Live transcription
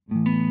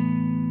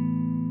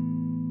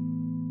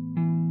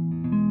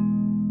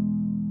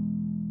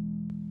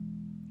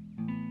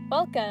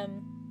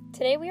Welcome!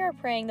 Today we are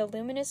praying the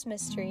luminous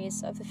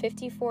mysteries of the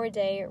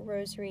 54-day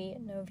Rosary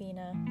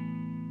Novena.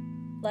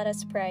 Let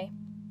us pray.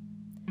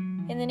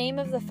 In the name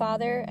of the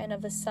Father, and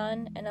of the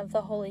Son, and of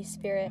the Holy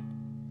Spirit.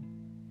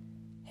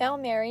 Hail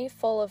Mary,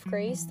 full of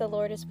grace, the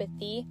Lord is with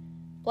thee.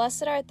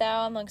 Blessed art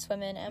thou amongst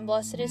women, and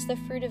blessed is the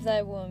fruit of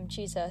thy womb,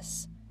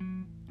 Jesus.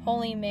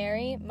 Holy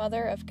Mary,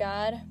 Mother of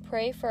God,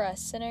 pray for us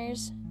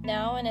sinners,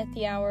 now and at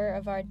the hour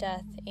of our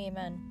death.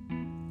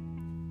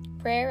 Amen.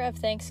 Prayer of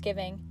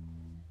Thanksgiving.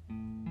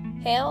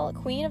 Hail,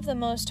 Queen of the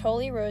Most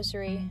Holy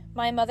Rosary,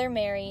 my Mother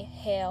Mary,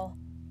 hail.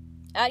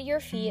 At your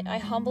feet I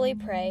humbly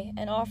pray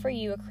and offer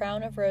you a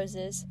crown of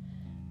roses,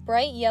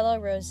 bright yellow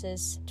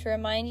roses, to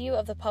remind you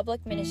of the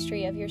public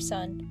ministry of your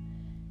Son.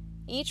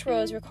 Each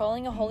rose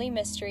recalling a holy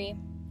mystery,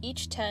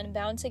 each 10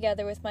 bound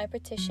together with my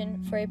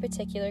petition for a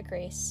particular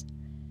grace.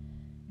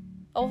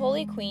 O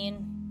Holy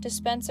Queen,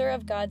 dispenser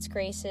of God's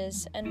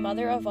graces, and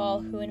Mother of all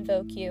who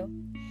invoke you,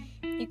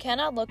 you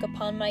cannot look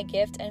upon my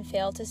gift and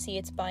fail to see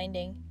its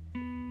binding.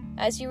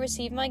 As you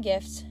receive my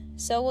gift,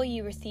 so will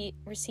you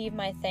receive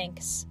my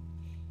thanks.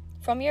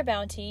 From your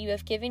bounty you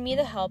have given me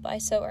the help I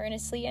so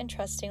earnestly and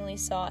trustingly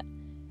sought,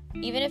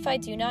 even if I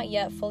do not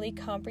yet fully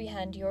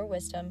comprehend your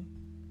wisdom.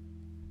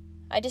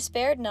 I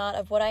despaired not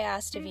of what I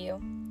asked of you,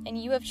 and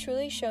you have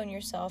truly shown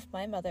yourself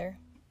my mother.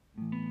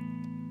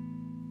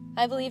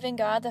 I believe in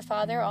God the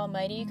Father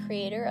Almighty,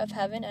 creator of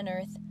heaven and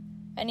earth,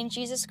 and in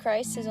Jesus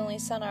Christ, his only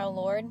Son, our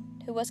Lord,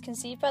 who was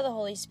conceived by the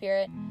Holy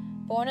Spirit,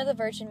 born of the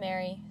Virgin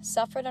Mary,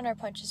 suffered under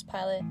Pontius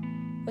Pilate,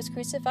 was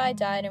crucified,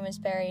 died, and was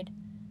buried.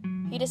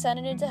 He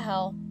descended into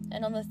hell,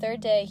 and on the third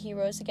day he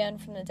rose again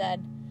from the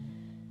dead.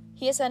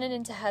 He ascended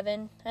into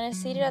heaven, and is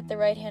seated at the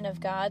right hand of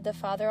God, the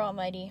Father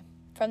Almighty.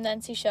 From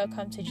thence he shall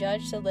come to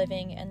judge the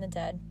living and the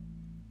dead.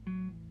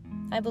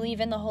 I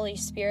believe in the Holy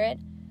Spirit,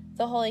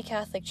 the Holy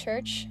Catholic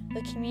Church,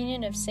 the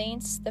communion of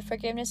saints, the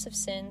forgiveness of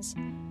sins,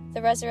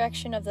 the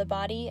resurrection of the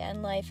body,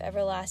 and life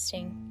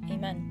everlasting.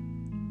 Amen.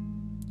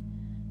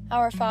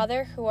 Our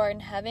Father, who art in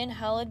heaven,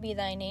 hallowed be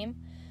thy name.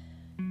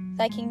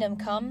 Thy kingdom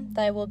come,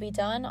 thy will be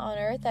done, on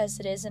earth as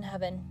it is in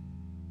heaven.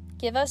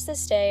 Give us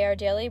this day our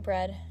daily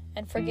bread,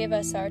 and forgive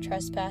us our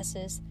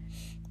trespasses,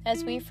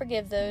 as we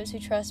forgive those who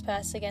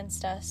trespass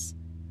against us.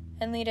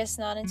 And lead us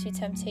not into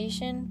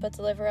temptation, but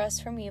deliver us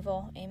from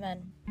evil.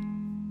 Amen.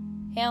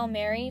 Hail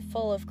Mary,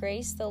 full of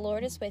grace, the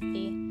Lord is with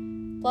thee.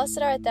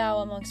 Blessed art thou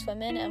amongst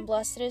women, and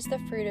blessed is the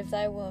fruit of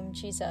thy womb,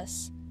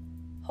 Jesus.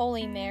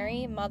 Holy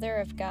Mary, Mother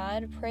of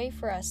God, pray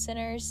for us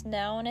sinners,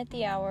 now and at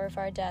the hour of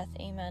our death.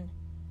 Amen.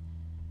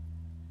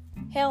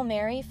 Hail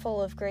Mary,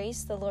 full of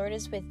grace, the Lord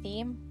is with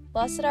thee.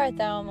 Blessed art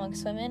thou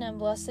amongst women, and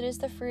blessed is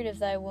the fruit of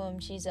thy womb,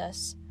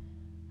 Jesus.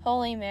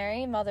 Holy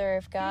Mary, Mother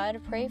of God,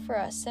 pray for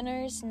us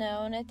sinners,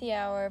 now and at the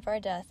hour of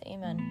our death.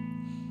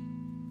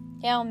 Amen.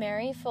 Hail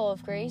Mary, full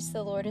of grace,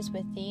 the Lord is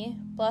with thee.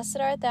 Blessed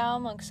art thou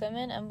amongst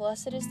women, and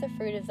blessed is the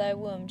fruit of thy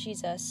womb,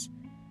 Jesus.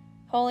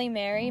 Holy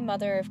Mary,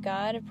 Mother of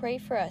God, pray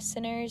for us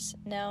sinners,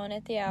 now and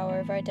at the hour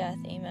of our death.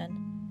 Amen.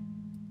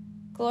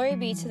 Glory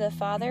be to the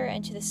Father,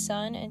 and to the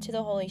Son, and to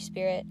the Holy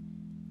Spirit,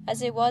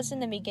 as it was in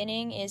the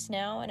beginning, is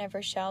now, and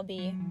ever shall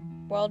be,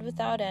 world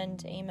without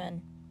end.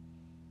 Amen.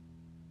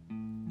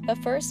 The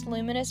first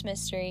luminous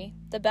mystery,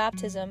 the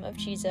baptism of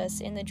Jesus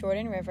in the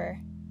Jordan River.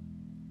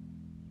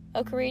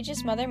 O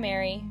courageous Mother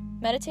Mary,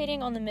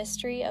 meditating on the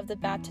mystery of the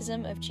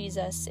baptism of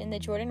Jesus in the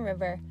Jordan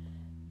River,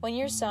 when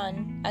your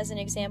Son, as an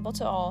example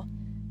to all,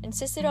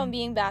 insisted on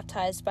being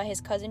baptized by his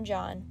cousin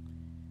John,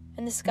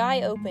 and the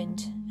sky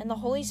opened, and the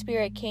Holy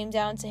Spirit came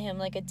down to him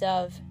like a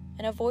dove,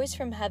 and a voice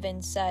from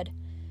heaven said,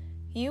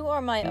 "You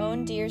are my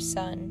own dear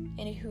Son,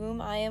 in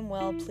whom I am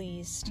well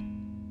pleased."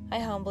 I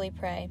humbly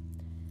pray.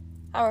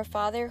 Our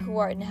Father, who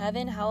art in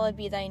heaven, hallowed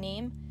be thy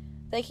name.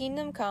 Thy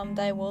kingdom come,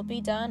 thy will be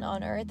done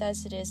on earth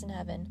as it is in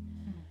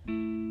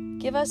heaven.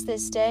 Give us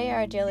this day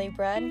our daily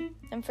bread,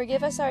 and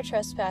forgive us our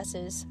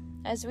trespasses,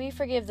 as we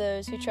forgive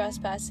those who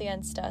trespass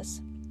against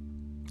us.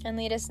 And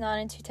lead us not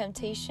into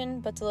temptation,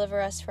 but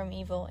deliver us from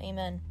evil.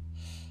 Amen.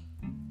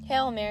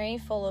 Hail Mary,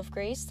 full of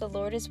grace, the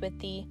Lord is with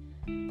thee.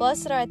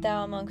 Blessed art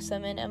thou amongst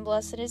women, and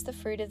blessed is the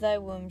fruit of thy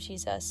womb,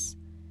 Jesus.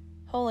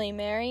 Holy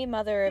Mary,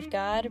 Mother of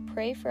God,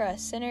 pray for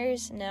us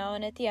sinners, now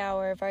and at the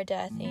hour of our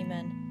death.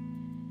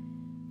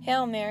 Amen.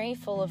 Hail Mary,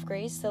 full of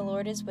grace, the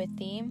Lord is with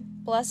thee.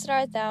 Blessed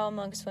art thou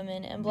amongst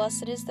women, and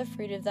blessed is the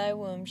fruit of thy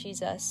womb,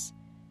 Jesus.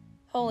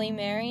 Holy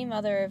Mary,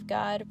 Mother of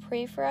God,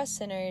 pray for us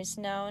sinners,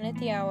 now and at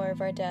the hour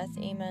of our death.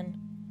 Amen.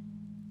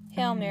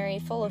 Hail Mary,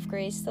 full of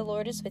grace, the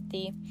Lord is with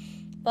thee.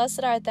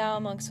 Blessed art thou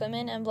amongst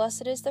women, and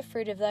blessed is the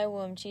fruit of thy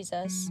womb,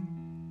 Jesus.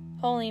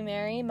 Holy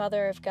Mary,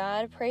 Mother of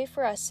God, pray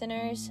for us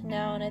sinners,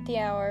 now and at the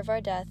hour of our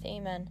death.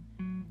 Amen.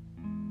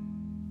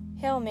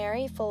 Hail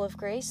Mary, full of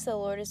grace, the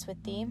Lord is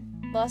with thee.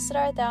 Blessed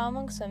art thou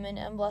amongst women,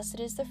 and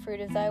blessed is the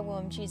fruit of thy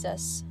womb,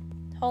 Jesus.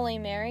 Holy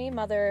Mary,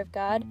 Mother of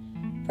God,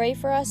 pray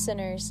for us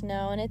sinners,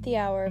 now and at the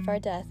hour of our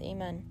death.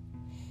 Amen.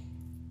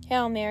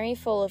 Hail Mary,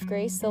 full of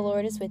grace, the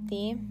Lord is with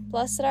thee.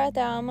 Blessed art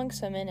thou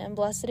amongst women, and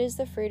blessed is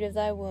the fruit of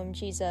thy womb,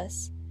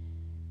 Jesus.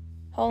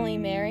 Holy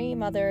Mary,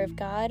 Mother of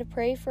God,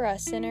 pray for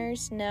us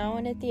sinners, now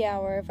and at the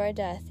hour of our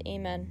death.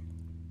 Amen.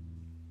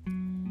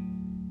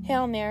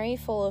 Hail Mary,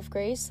 full of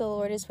grace, the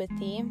Lord is with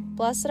thee.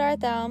 Blessed art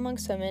thou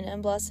amongst women,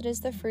 and blessed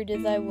is the fruit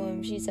of thy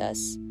womb,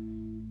 Jesus.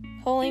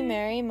 Holy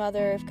Mary,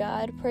 Mother of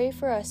God, pray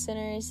for us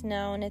sinners,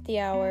 now and at the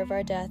hour of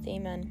our death.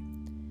 Amen.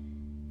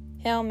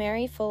 Hail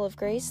Mary, full of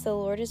grace, the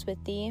Lord is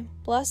with thee.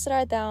 Blessed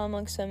art thou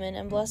amongst women,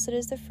 and blessed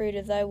is the fruit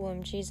of thy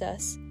womb,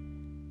 Jesus.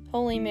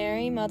 Holy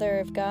Mary, Mother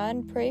of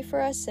God, pray for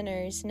us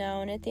sinners,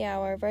 now and at the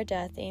hour of our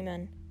death.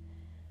 Amen.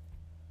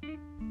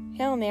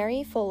 Hail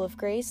Mary, full of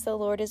grace, the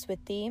Lord is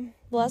with thee.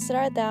 Blessed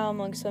art thou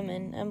amongst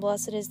women, and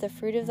blessed is the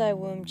fruit of thy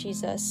womb,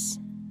 Jesus.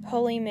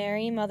 Holy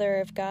Mary, Mother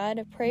of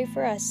God, pray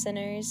for us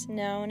sinners,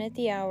 now and at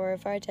the hour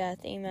of our death.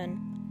 Amen.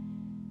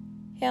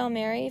 Hail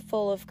Mary,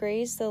 full of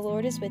grace, the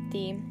Lord is with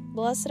thee.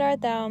 Blessed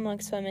art thou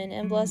amongst women,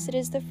 and blessed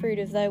is the fruit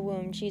of thy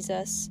womb,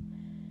 Jesus.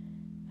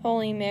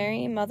 Holy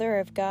Mary, Mother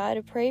of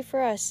God, pray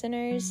for us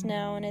sinners,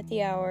 now and at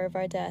the hour of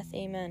our death.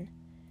 Amen.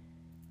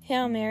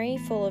 Hail Mary,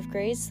 full of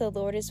grace, the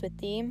Lord is with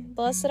thee.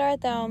 Blessed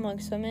art thou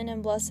amongst women,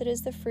 and blessed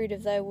is the fruit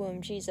of thy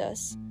womb,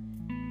 Jesus.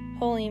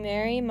 Holy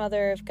Mary,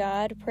 Mother of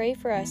God, pray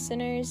for us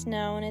sinners,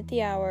 now and at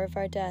the hour of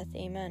our death.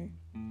 Amen.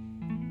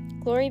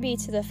 Glory be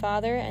to the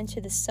Father, and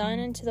to the Son,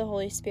 and to the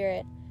Holy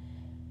Spirit,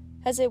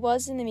 as it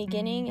was in the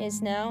beginning,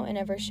 is now, and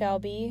ever shall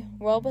be,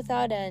 world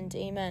without end.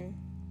 Amen.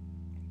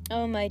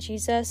 O my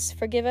Jesus,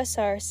 forgive us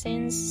our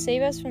sins,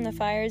 save us from the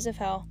fires of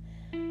hell.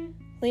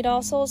 Lead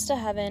all souls to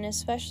heaven,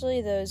 especially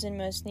those in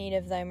most need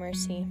of thy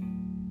mercy.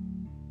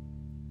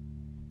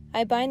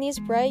 I bind these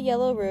bright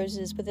yellow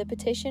roses with a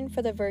petition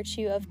for the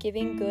virtue of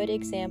giving good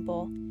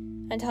example,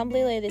 and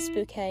humbly lay this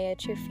bouquet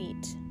at your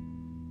feet.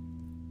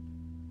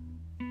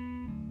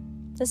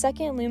 The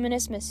second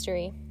luminous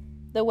mystery,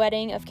 the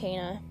wedding of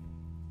Cana.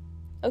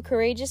 O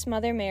courageous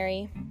Mother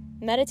Mary,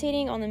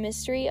 meditating on the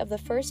mystery of the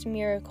first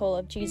miracle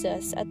of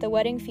Jesus at the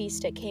wedding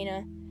feast at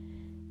Cana,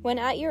 when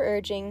at your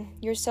urging,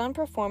 your son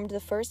performed the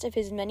first of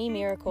his many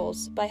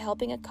miracles by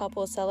helping a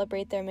couple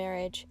celebrate their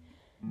marriage,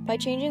 by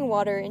changing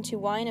water into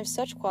wine of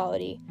such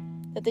quality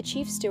that the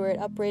chief steward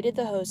upbraided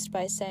the host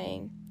by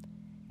saying,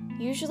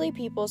 "Usually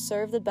people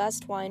serve the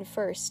best wine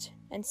first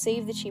and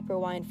save the cheaper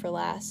wine for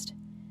last,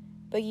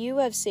 but you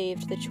have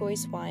saved the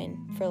choice wine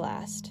for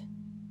last."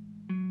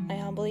 I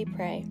humbly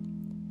pray.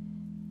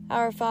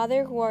 Our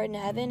Father, who art in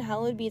heaven,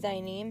 hallowed be thy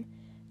name.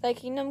 Thy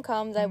kingdom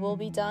come, thy will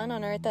be done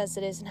on earth as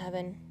it is in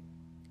heaven.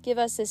 Give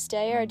us this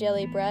day our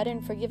daily bread,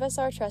 and forgive us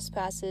our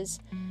trespasses,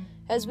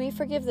 as we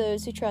forgive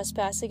those who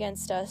trespass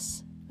against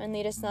us. And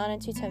lead us not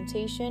into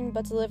temptation,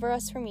 but deliver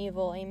us from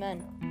evil.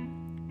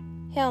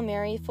 Amen. Hail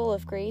Mary, full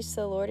of grace,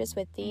 the Lord is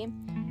with thee.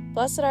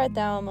 Blessed art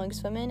thou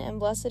amongst women, and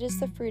blessed is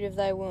the fruit of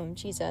thy womb,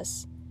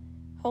 Jesus.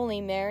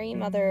 Holy Mary,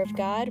 Mother of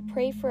God,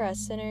 pray for us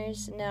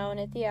sinners, now and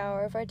at the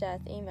hour of our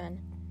death.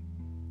 Amen.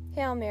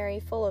 Hail Mary,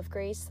 full of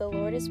grace, the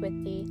Lord is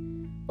with thee.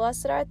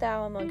 Blessed art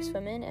thou amongst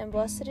women, and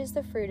blessed is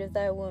the fruit of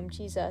thy womb,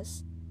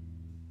 Jesus.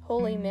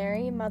 Holy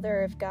Mary,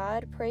 Mother of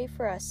God, pray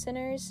for us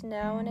sinners,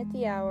 now and at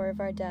the hour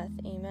of our death.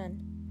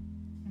 Amen.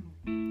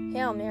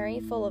 Hail Mary,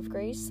 full of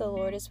grace, the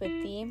Lord is with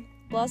thee.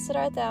 Blessed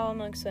art thou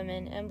amongst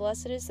women, and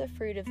blessed is the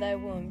fruit of thy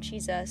womb,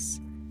 Jesus.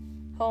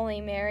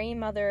 Holy Mary,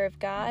 Mother of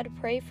God,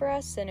 pray for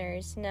us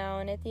sinners, now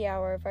and at the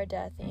hour of our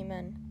death.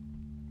 Amen.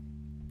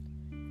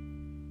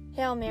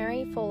 Hail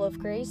Mary, full of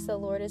grace, the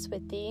Lord is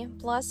with thee.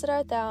 Blessed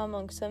art thou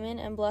amongst women,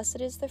 and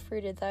blessed is the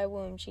fruit of thy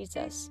womb,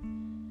 Jesus.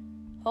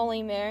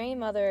 Holy Mary,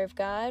 Mother of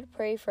God,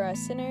 pray for us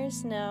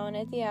sinners, now and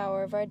at the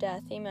hour of our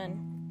death.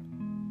 Amen.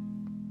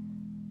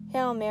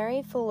 Hail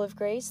Mary, full of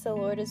grace, the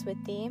Lord is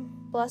with thee.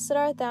 Blessed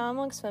art thou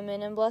amongst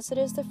women, and blessed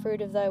is the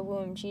fruit of thy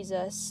womb,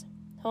 Jesus.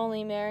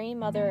 Holy Mary,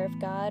 Mother of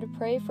God,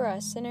 pray for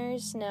us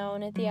sinners, now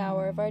and at the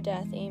hour of our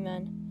death.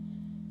 Amen.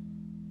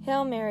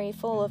 Hail Mary,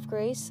 full of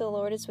grace, the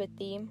Lord is with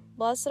thee.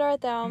 Blessed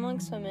art thou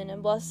amongst women,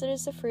 and blessed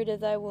is the fruit of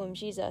thy womb,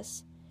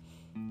 Jesus.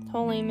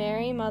 Holy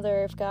Mary,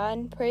 Mother of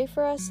God, pray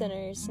for us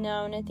sinners,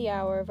 now and at the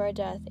hour of our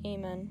death.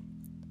 Amen.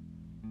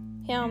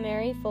 Hail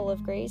Mary, full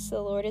of grace,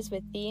 the Lord is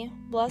with thee.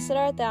 Blessed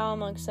art thou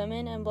amongst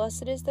women, and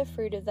blessed is the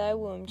fruit of thy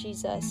womb,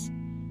 Jesus.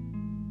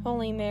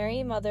 Holy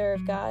Mary, Mother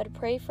of God,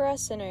 pray for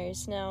us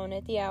sinners, now and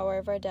at the hour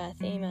of our death.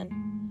 Amen.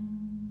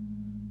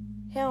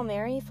 Hail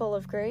Mary, full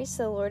of grace,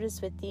 the Lord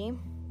is with thee.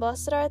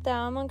 Blessed art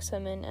thou amongst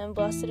women, and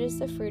blessed is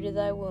the fruit of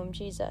thy womb,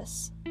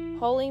 Jesus.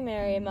 Holy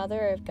Mary,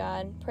 Mother of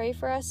God, pray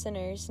for us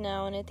sinners,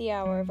 now and at the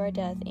hour of our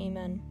death.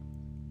 Amen.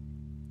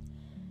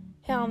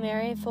 Hail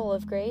Mary, full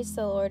of grace,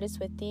 the Lord is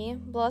with thee.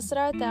 Blessed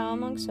art thou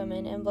amongst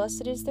women, and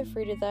blessed is the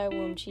fruit of thy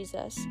womb,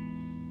 Jesus.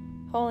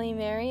 Holy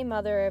Mary,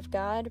 Mother of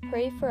God,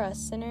 pray for us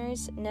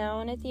sinners, now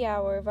and at the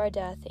hour of our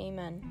death.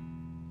 Amen.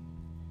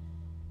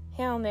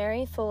 Hail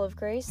Mary, full of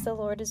grace, the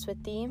Lord is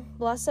with thee.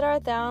 Blessed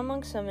art thou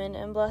amongst women,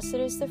 and blessed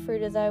is the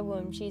fruit of thy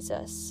womb,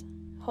 Jesus.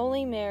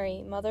 Holy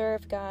Mary, Mother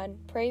of God,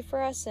 pray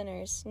for us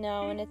sinners,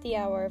 now and at the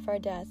hour of our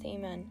death.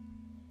 Amen.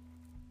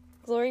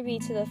 Glory be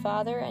to the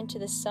Father, and to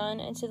the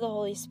Son, and to the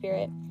Holy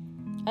Spirit,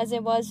 as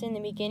it was in the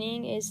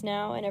beginning, is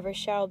now, and ever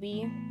shall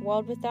be,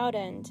 world without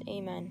end.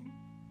 Amen.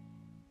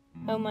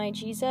 O my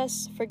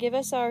Jesus, forgive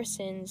us our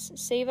sins,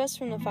 save us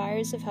from the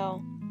fires of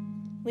hell.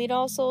 Lead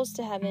all souls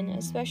to heaven,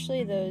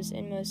 especially those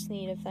in most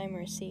need of thy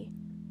mercy.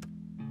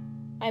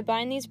 I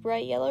bind these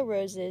bright yellow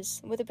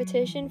roses with a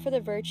petition for the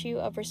virtue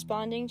of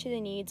responding to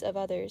the needs of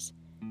others,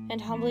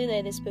 and humbly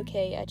lay this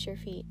bouquet at your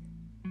feet.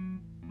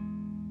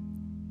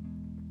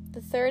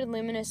 The third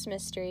luminous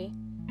mystery,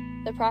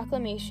 the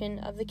proclamation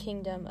of the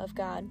kingdom of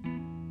God.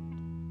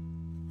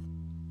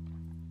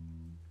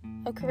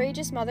 O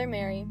courageous Mother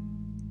Mary,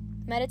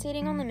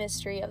 meditating on the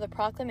mystery of the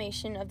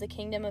proclamation of the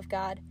kingdom of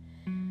God,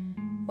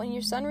 when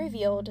your Son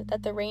revealed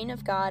that the reign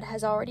of God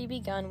has already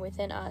begun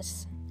within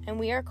us, and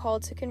we are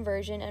called to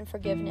conversion and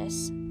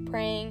forgiveness,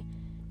 praying,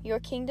 Your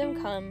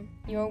kingdom come,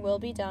 your will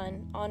be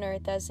done, on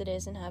earth as it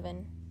is in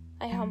heaven.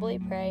 I humbly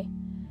pray.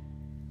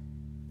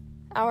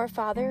 Our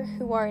Father,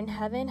 who art in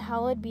heaven,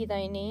 hallowed be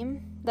thy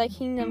name. Thy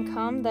kingdom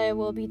come, thy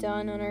will be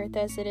done, on earth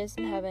as it is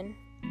in heaven.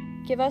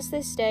 Give us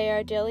this day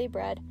our daily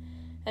bread,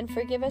 and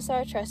forgive us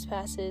our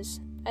trespasses,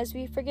 as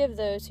we forgive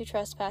those who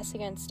trespass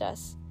against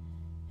us.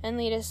 And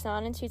lead us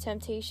not into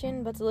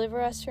temptation, but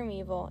deliver us from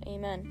evil.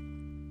 Amen.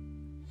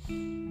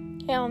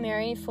 Hail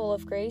Mary, full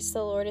of grace,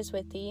 the Lord is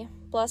with thee.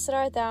 Blessed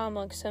art thou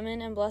amongst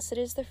women, and blessed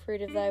is the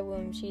fruit of thy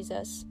womb,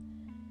 Jesus.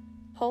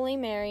 Holy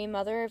Mary,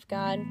 Mother of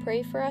God,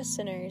 pray for us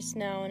sinners,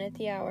 now and at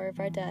the hour of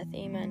our death.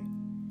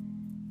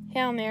 Amen.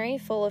 Hail Mary,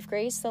 full of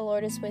grace, the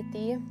Lord is with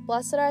thee.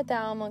 Blessed art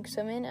thou amongst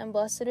women, and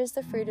blessed is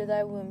the fruit of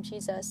thy womb,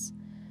 Jesus.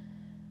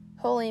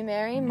 Holy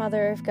Mary,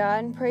 Mother of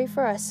God, pray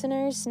for us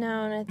sinners,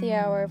 now and at the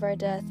hour of our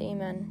death.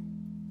 Amen.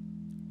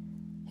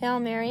 Hail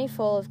Mary,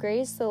 full of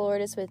grace, the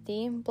Lord is with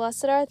thee.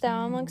 Blessed art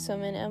thou amongst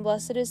women, and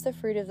blessed is the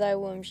fruit of thy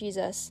womb,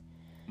 Jesus.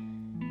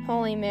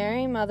 Holy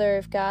Mary, Mother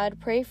of God,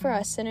 pray for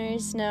us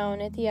sinners, now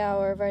and at the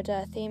hour of our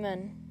death.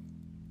 Amen.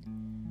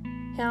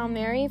 Hail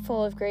Mary,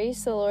 full of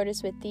grace, the Lord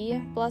is with thee.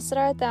 Blessed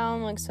art thou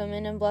amongst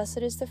women, and blessed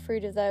is the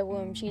fruit of thy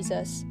womb,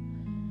 Jesus.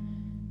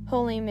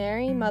 Holy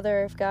Mary,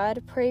 Mother of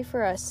God, pray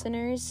for us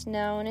sinners,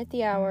 now and at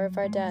the hour of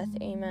our death.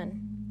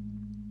 Amen.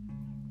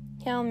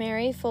 Hail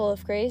Mary, full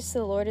of grace,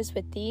 the Lord is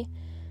with thee.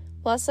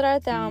 Blessed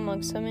art thou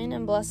amongst women,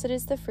 and blessed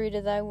is the fruit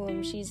of thy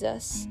womb,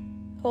 Jesus.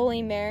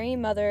 Holy Mary,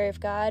 Mother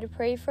of God,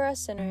 pray for us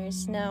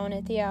sinners, now and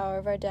at the hour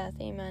of our death.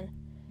 Amen.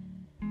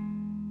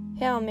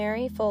 Hail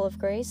Mary, full of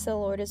grace, the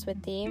Lord is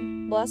with thee.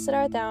 Blessed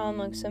art thou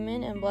amongst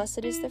women, and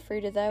blessed is the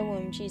fruit of thy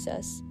womb,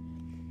 Jesus.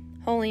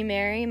 Holy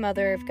Mary,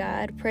 Mother of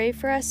God, pray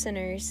for us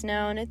sinners,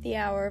 now and at the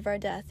hour of our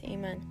death.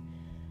 Amen.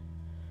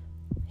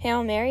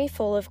 Hail Mary,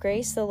 full of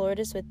grace, the Lord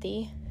is with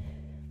thee.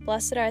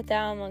 Blessed art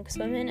thou amongst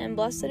women, and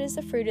blessed is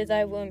the fruit of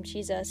thy womb,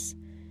 Jesus.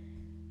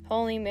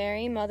 Holy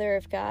Mary, Mother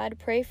of God,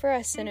 pray for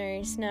us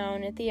sinners, now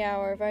and at the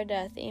hour of our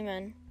death.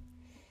 Amen.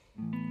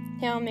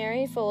 Hail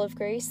Mary, full of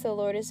grace, the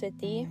Lord is with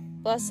thee.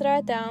 Blessed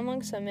art thou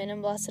amongst women,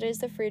 and blessed is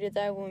the fruit of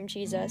thy womb,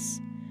 Jesus.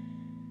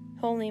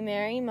 Holy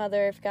Mary,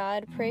 Mother of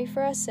God, pray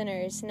for us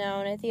sinners,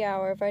 now and at the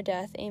hour of our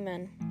death.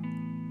 Amen.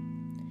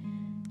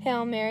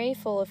 Hail Mary,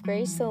 full of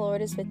grace, the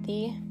Lord is with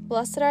thee.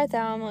 Blessed art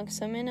thou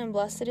amongst women, and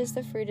blessed is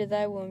the fruit of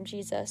thy womb,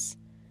 Jesus.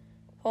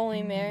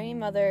 Holy Mary,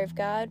 Mother of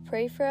God,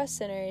 pray for us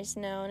sinners,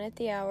 now and at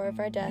the hour of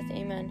our death.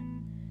 Amen.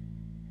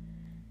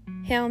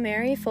 Hail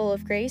Mary, full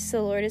of grace,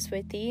 the Lord is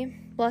with thee.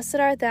 Blessed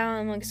art thou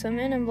amongst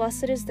women, and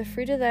blessed is the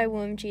fruit of thy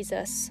womb,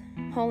 Jesus.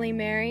 Holy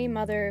Mary,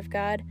 Mother of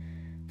God,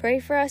 pray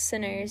for us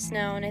sinners,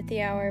 now and at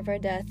the hour of our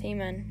death.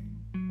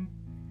 Amen.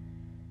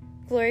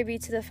 Glory be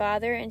to the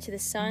Father, and to the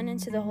Son, and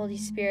to the Holy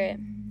Spirit,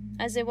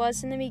 as it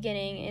was in the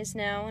beginning, is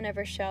now, and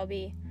ever shall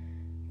be,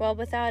 world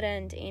without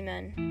end.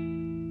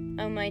 Amen.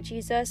 O my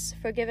Jesus,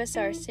 forgive us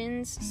our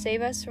sins,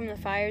 save us from the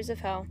fires of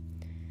hell.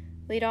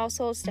 Lead all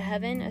souls to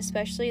heaven,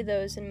 especially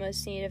those in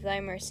most need of thy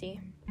mercy.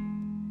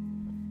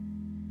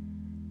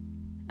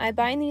 I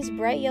bind these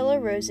bright yellow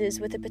roses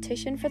with a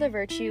petition for the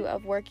virtue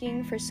of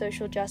working for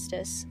social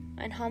justice,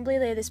 and humbly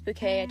lay this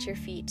bouquet at your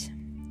feet.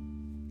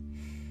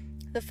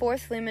 The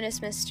fourth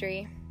luminous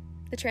mystery,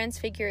 the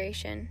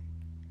Transfiguration.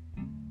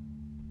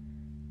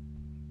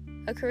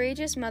 O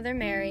courageous Mother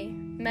Mary,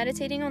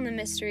 meditating on the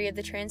mystery of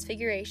the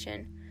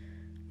Transfiguration,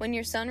 when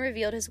your Son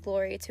revealed his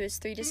glory to his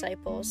 3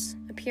 disciples,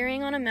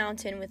 appearing on a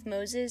mountain with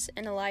Moses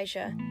and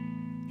Elijah,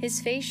 his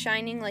face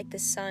shining like the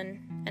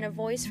sun, and a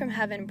voice from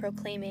heaven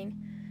proclaiming,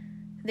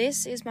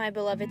 "This is my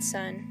beloved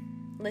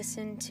Son,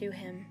 listen to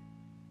him."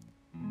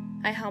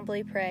 I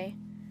humbly pray.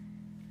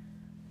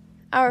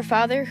 Our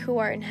Father, who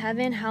art in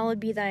heaven, hallowed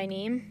be thy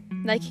name.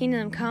 Thy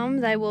kingdom come,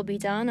 thy will be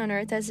done, on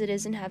earth as it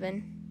is in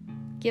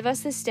heaven. Give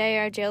us this day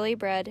our daily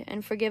bread,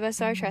 and forgive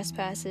us our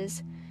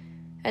trespasses,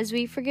 as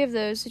we forgive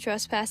those who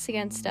trespass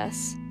against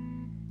us.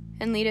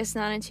 And lead us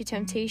not into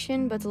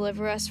temptation, but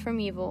deliver us from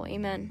evil.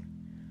 Amen.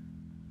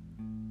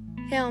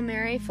 Hail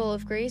Mary, full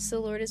of grace, the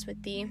Lord is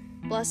with thee.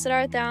 Blessed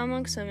art thou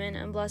amongst women,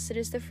 and blessed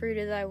is the fruit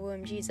of thy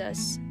womb,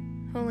 Jesus.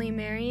 Holy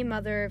Mary,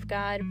 Mother of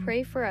God,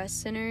 pray for us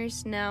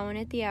sinners, now and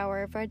at the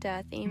hour of our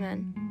death.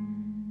 Amen.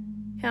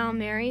 Hail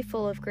Mary,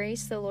 full of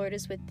grace, the Lord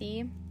is with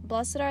thee.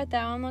 Blessed art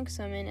thou amongst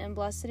women, and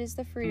blessed is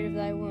the fruit of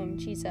thy womb,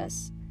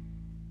 Jesus.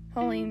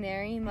 Holy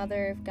Mary,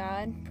 Mother of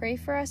God, pray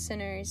for us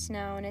sinners,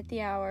 now and at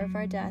the hour of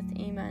our death.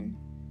 Amen.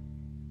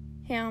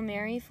 Hail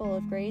Mary, full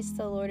of grace,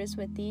 the Lord is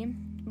with thee.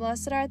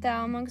 Blessed art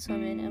thou amongst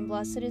women, and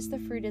blessed is the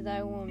fruit of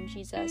thy womb,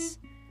 Jesus.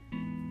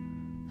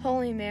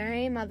 Holy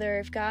Mary, Mother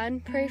of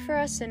God, pray for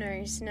us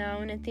sinners, now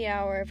and at the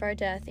hour of our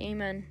death.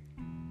 Amen.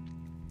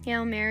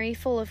 Hail Mary,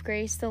 full of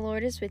grace, the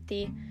Lord is with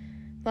thee.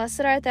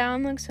 Blessed art thou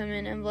amongst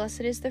women, and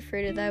blessed is the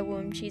fruit of thy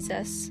womb,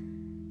 Jesus.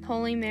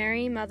 Holy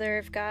Mary, Mother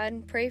of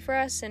God, pray for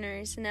us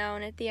sinners, now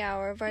and at the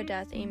hour of our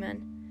death.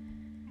 Amen.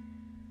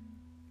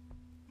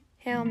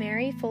 Hail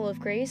Mary, full of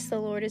grace, the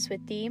Lord is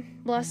with thee.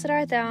 Blessed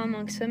art thou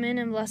amongst women,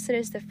 and blessed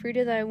is the fruit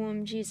of thy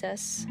womb,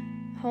 Jesus.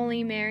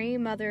 Holy Mary,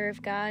 Mother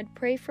of God,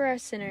 pray for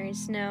us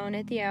sinners, now and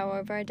at the hour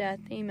of our death.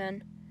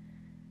 Amen.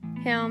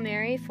 Hail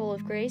Mary, full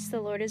of grace,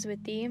 the Lord is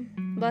with thee.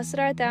 Blessed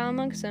art thou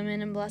amongst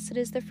women, and blessed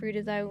is the fruit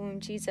of thy womb,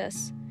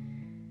 Jesus.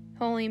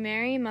 Holy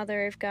Mary,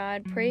 Mother of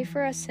God, pray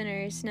for us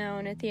sinners, now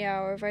and at the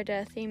hour of our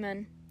death.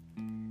 Amen.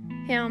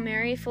 Hail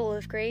Mary, full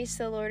of grace,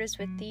 the Lord is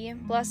with thee.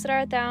 Blessed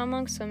art thou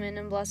amongst women,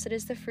 and blessed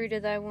is the fruit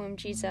of thy womb,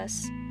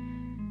 Jesus.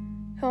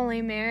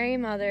 Holy Mary,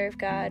 Mother of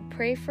God,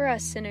 pray for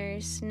us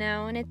sinners,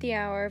 now and at the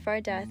hour of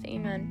our death.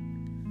 Amen.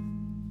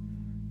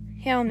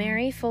 Hail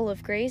Mary, full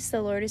of grace,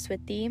 the Lord is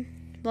with thee.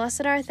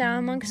 Blessed art thou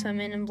amongst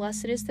women, and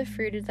blessed is the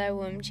fruit of thy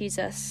womb,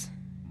 Jesus.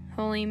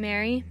 Holy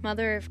Mary,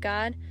 Mother of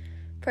God,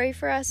 pray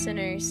for us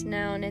sinners,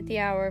 now and at the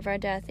hour of our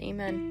death.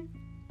 Amen.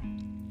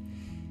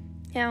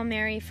 Hail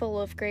Mary, full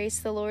of grace,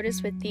 the Lord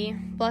is with thee.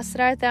 Blessed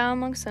art thou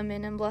amongst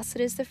women, and blessed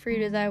is the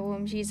fruit of thy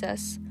womb,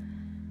 Jesus.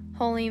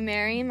 Holy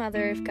Mary,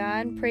 Mother of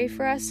God, pray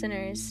for us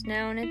sinners,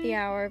 now and at the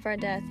hour of our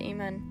death.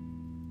 Amen.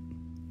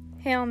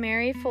 Hail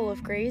Mary, full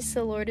of grace,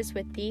 the Lord is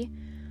with thee.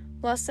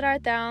 Blessed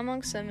art thou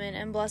amongst women,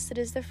 and blessed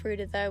is the fruit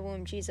of thy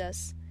womb,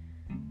 Jesus.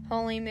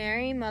 Holy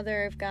Mary,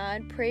 Mother of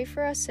God, pray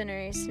for us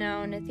sinners,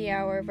 now and at the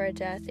hour of our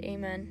death.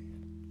 Amen.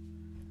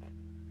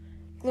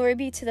 Glory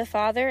be to the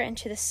Father, and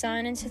to the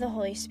Son, and to the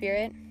Holy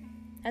Spirit,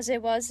 as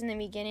it was in the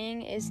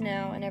beginning, is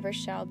now, and ever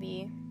shall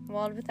be,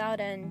 world without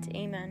end.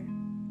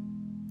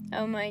 Amen.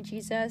 O my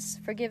Jesus,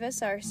 forgive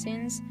us our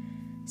sins,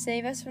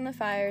 save us from the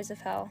fires of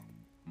hell.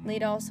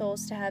 Lead all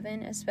souls to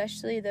heaven,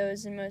 especially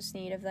those in most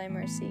need of thy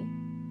mercy.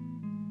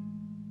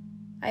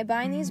 I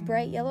bind these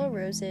bright yellow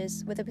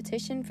roses with a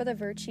petition for the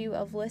virtue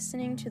of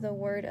listening to the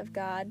word of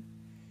God,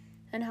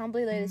 and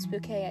humbly lay this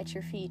bouquet at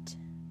your feet.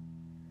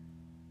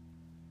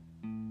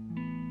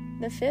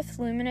 The fifth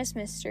luminous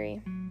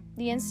mystery,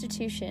 the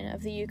institution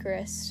of the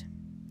Eucharist.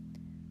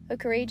 O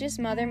courageous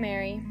Mother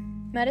Mary,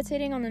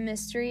 meditating on the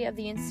mystery of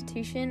the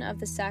institution of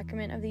the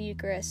sacrament of the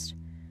Eucharist,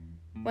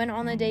 when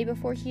on the day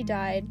before he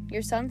died,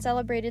 your Son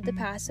celebrated the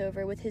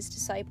Passover with his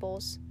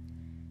disciples,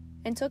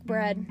 and took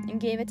bread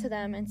and gave it to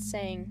them, and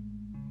saying,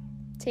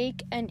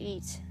 "Take and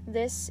eat,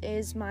 this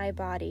is my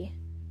body."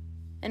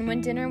 And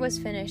when dinner was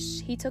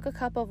finished, he took a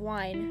cup of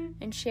wine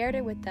and shared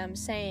it with them,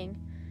 saying,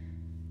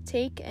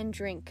 "Take and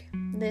drink,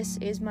 this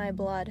is my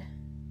blood,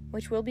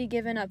 which will be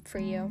given up for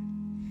you.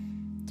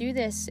 Do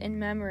this in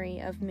memory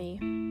of me."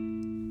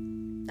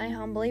 I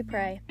humbly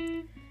pray.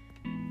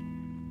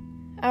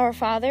 Our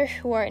Father,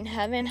 who art in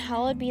heaven,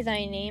 hallowed be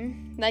thy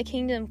name. Thy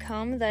kingdom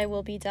come, thy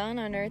will be done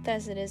on earth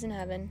as it is in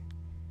heaven.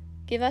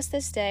 Give us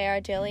this day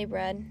our daily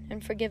bread,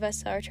 and forgive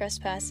us our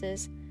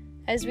trespasses,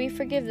 as we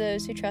forgive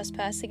those who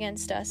trespass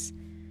against us.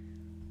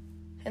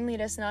 And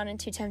lead us not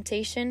into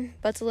temptation,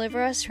 but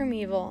deliver us from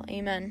evil.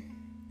 Amen.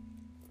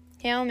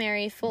 Hail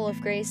Mary, full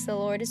of grace, the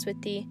Lord is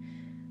with thee.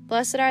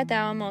 Blessed art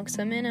thou amongst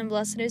women, and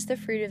blessed is the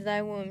fruit of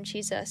thy womb,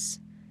 Jesus.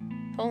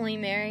 Holy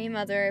Mary,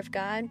 Mother of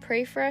God,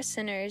 pray for us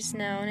sinners,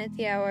 now and at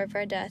the hour of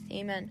our death.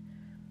 Amen.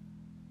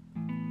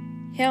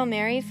 Hail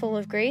Mary, full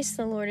of grace,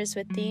 the Lord is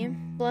with thee.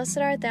 Blessed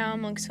art thou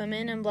amongst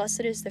women, and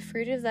blessed is the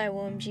fruit of thy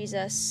womb,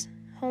 Jesus.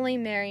 Holy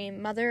Mary,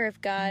 Mother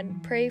of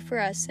God, pray for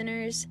us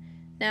sinners,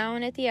 now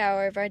and at the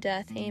hour of our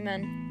death.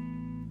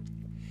 Amen.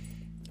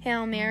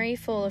 Hail Mary,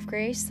 full of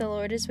grace, the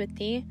Lord is with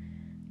thee.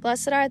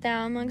 Blessed art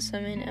thou amongst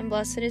women, and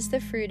blessed is the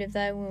fruit of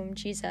thy womb,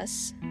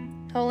 Jesus.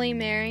 Holy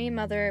Mary,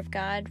 Mother of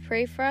God,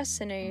 pray for us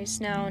sinners,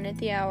 now and at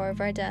the hour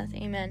of our death.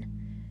 Amen.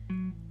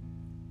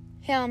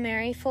 Hail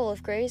Mary, full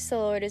of grace, the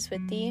Lord is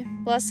with thee.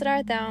 Blessed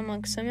art thou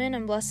amongst women,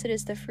 and blessed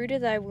is the fruit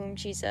of thy womb,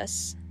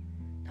 Jesus.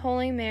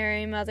 Holy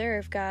Mary, Mother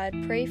of God,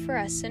 pray for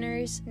us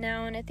sinners,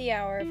 now and at the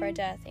hour of our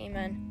death.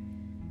 Amen.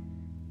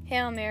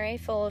 Hail Mary,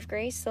 full of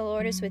grace, the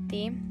Lord is with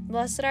thee.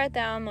 Blessed art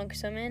thou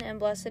amongst women, and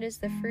blessed is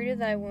the fruit of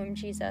thy womb,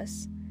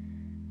 Jesus.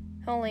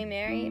 Holy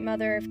Mary,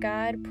 Mother of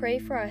God, pray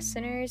for us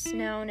sinners,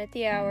 now and at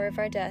the hour of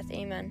our death.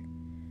 Amen.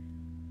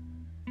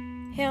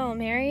 Hail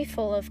Mary,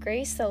 full of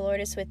grace, the Lord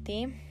is with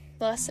thee.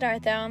 Blessed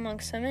art thou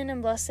amongst women,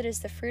 and blessed is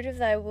the fruit of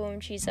thy womb,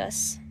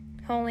 Jesus.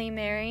 Holy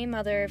Mary,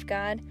 Mother of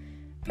God,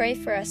 pray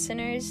for us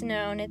sinners,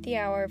 now and at the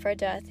hour of our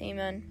death.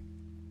 Amen.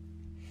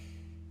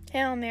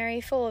 Hail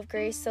Mary, full of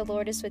grace, the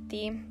Lord is with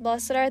thee.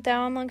 Blessed art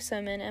thou amongst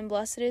women, and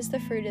blessed is the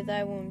fruit of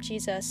thy womb,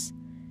 Jesus.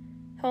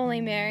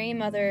 Holy Mary,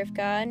 Mother of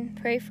God,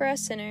 pray for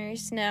us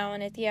sinners, now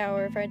and at the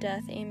hour of our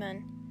death.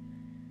 Amen.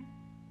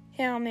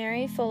 Hail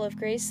Mary, full of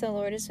grace, the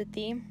Lord is with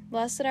thee.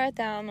 Blessed art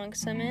thou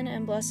amongst women,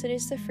 and blessed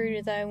is the fruit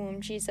of thy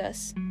womb,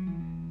 Jesus.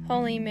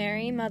 Holy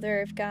Mary,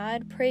 Mother of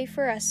God, pray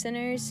for us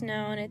sinners,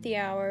 now and at the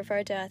hour of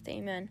our death.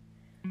 Amen.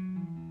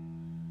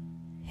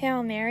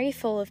 Hail Mary,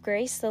 full of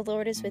grace, the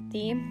Lord is with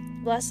thee.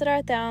 Blessed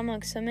art thou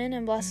amongst women,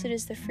 and blessed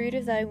is the fruit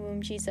of thy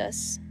womb,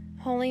 Jesus.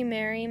 Holy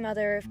Mary,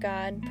 Mother of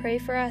God, pray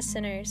for us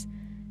sinners,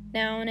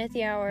 now and at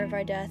the hour of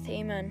our death.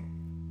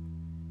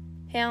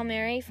 Amen. Hail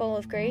Mary, full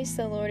of grace,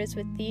 the Lord is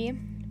with thee.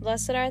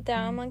 Blessed art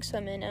thou amongst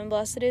women, and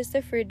blessed is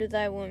the fruit of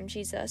thy womb,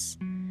 Jesus.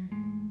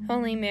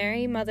 Holy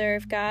Mary, Mother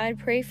of God,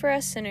 pray for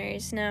us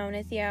sinners, now and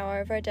at the hour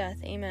of our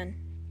death. Amen.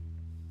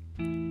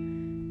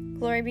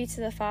 Glory be to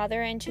the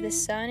Father, and to the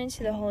Son, and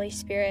to the Holy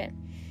Spirit,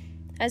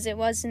 as it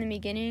was in the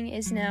beginning,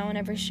 is now, and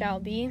ever shall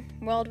be,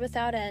 world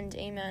without end.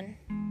 Amen.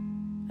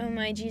 O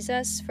my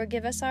Jesus,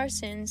 forgive us our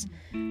sins,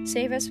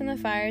 save us from the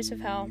fires of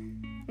hell,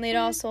 lead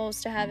all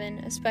souls to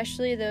heaven,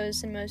 especially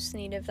those in most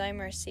need of thy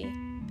mercy.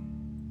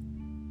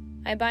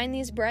 I bind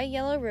these bright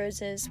yellow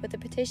roses with a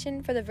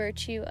petition for the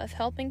virtue of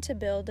helping to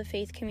build the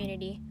faith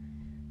community,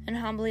 and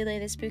humbly lay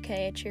this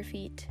bouquet at your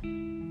feet.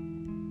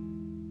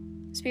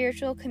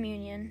 Spiritual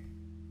Communion.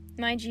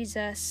 My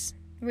Jesus,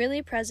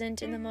 really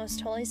present in the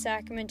most holy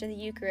sacrament of the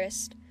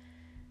Eucharist,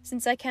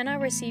 since I cannot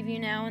receive you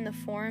now in the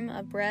form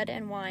of bread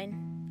and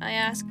wine, I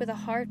ask with a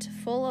heart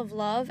full of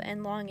love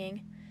and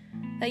longing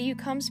that you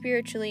come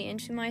spiritually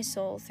into my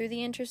soul through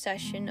the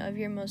intercession of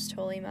your most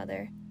holy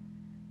Mother.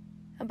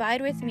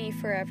 Abide with me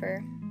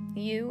forever,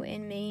 you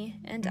in me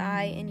and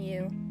I in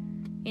you,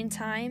 in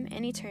time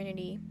and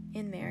eternity,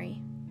 in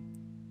Mary.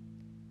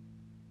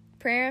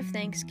 Prayer of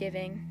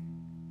Thanksgiving.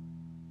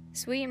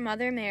 Sweet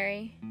Mother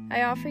Mary,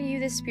 I offer you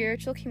this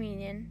spiritual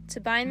communion to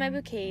bind my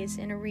bouquets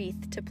in a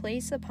wreath to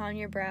place upon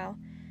your brow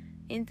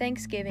in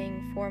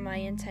thanksgiving for my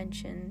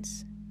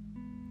intentions.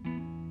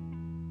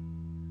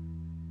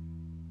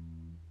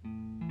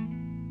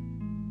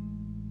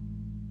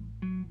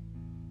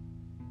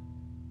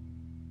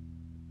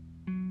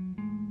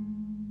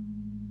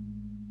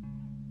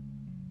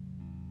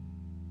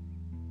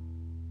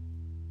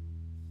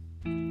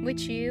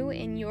 Which you,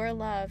 in your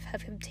love,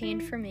 have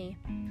obtained for me,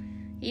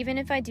 even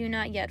if I do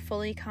not yet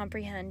fully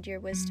comprehend your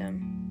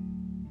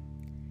wisdom.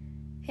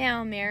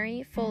 Hail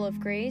Mary, full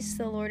of grace,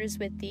 the Lord is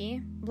with thee.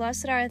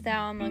 Blessed art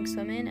thou amongst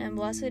women, and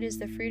blessed is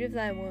the fruit of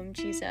thy womb,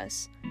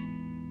 Jesus.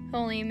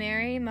 Holy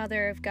Mary,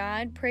 Mother of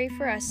God, pray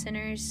for us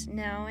sinners,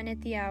 now and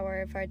at the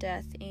hour of our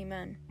death.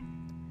 Amen.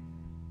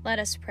 Let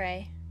us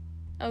pray.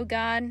 O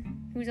God,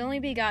 whose only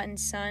begotten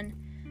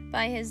Son,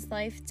 by his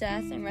life,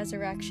 death, and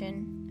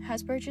resurrection,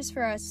 has purchased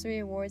for us the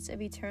rewards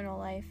of eternal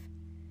life,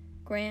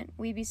 grant,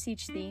 we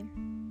beseech thee,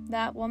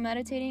 that while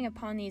meditating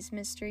upon these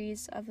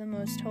mysteries of the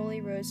most holy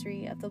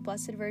rosary of the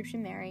Blessed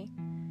Virgin Mary,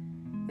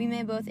 we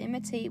may both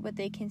imitate what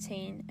they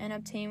contain and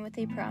obtain what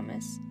they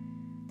promise,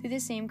 through the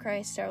same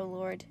Christ our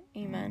Lord.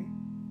 Amen.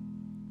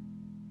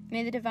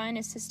 May the divine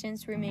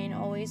assistance remain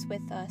always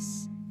with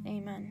us.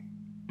 Amen.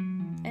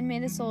 And may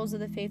the souls of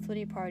the faithful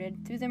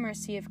departed, through the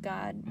mercy of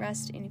God,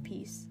 rest in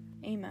peace.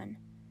 Amen.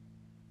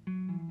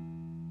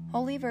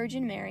 Holy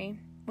Virgin Mary,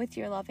 with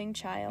your loving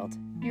child,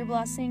 your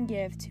blessing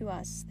give to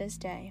us this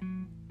day.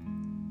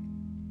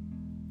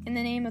 In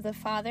the name of the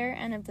Father,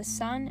 and of the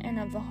Son, and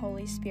of the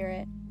Holy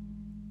Spirit.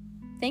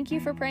 Thank you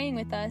for praying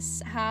with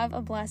us. Have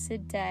a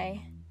blessed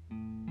day.